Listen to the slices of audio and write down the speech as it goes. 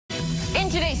In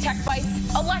today's Tech Bites,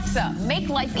 Alexa, make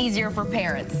life easier for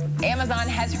parents. Amazon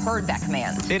has heard that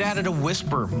command. It added a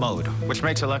whisper mode, which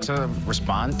makes Alexa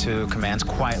respond to commands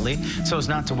quietly so as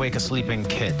not to wake a sleeping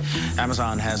kid.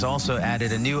 Amazon has also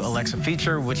added a new Alexa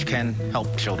feature which can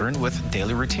help children with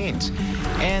daily routines.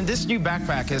 And this new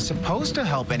backpack is supposed to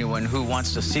help anyone who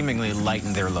wants to seemingly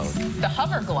lighten their load. The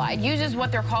Hover Glide uses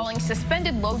what they're calling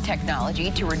suspended load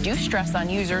technology to reduce stress on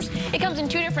users. It comes in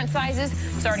 2 different sizes,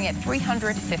 starting at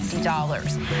 $350.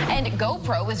 And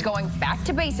GoPro is going back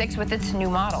to basics with its new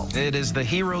model. It is the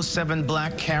Hero 7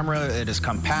 Black camera. It is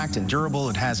compact and durable.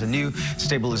 It has a new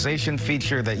stabilization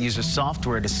feature that uses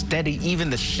software to steady even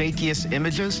the shakiest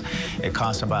images. It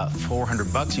costs about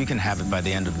 $400. You can have it by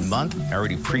the end of the month. I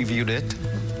already previewed it,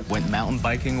 went mountain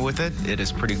biking with it. It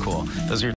is pretty cool. Those are your